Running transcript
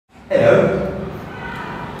Hello.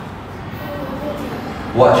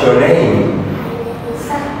 What's your name?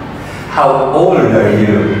 How old are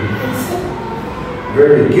you?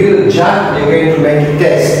 Very good job. You're going to make a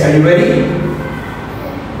test. Are you ready?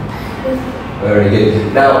 Very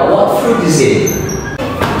good. Now, what fruit is it?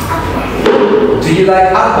 Do you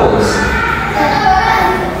like apples?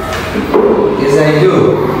 Yes, I do.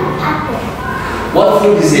 What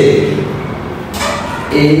fruit is it?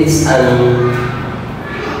 It's an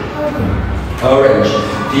orange.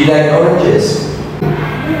 Do you like oranges?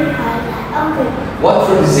 What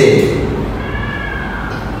fruit is it?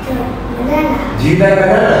 Do you like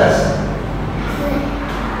bananas?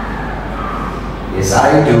 Yes,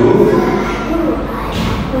 I do.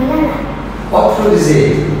 What fruit is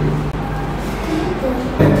it?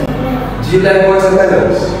 Do you like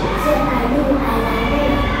watermelons?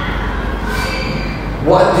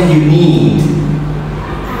 What do you need?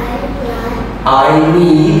 I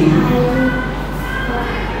need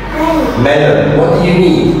melon. What do you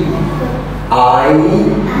need? I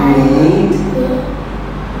need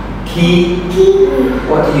kiwi.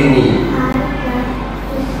 What do you need?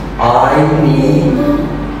 I need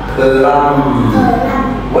plum.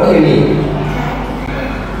 What do you need?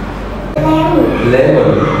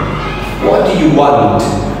 Lemon. What do you want?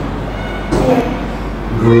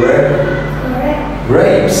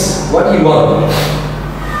 Grapes. What do you want?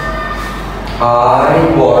 I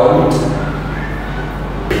want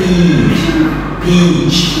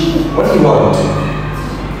peach. What do you want?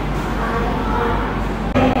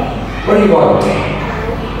 What do you want?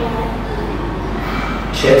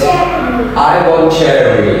 Cherry. I want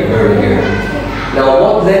cherry. Very good. Now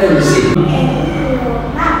what letter is it?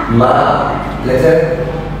 Ma. Letter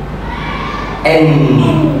N.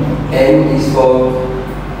 N is for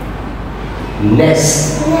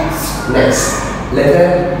nest. Letter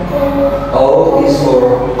O is for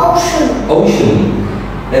ocean.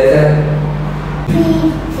 Letter P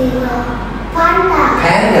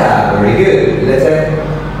panda. Very good. Letter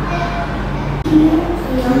Q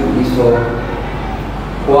is for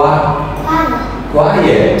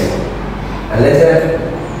quiet. And letter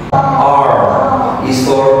R is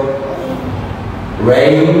for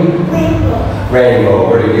rainbow.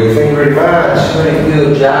 Very good. Thank you very much. Very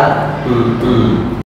good job.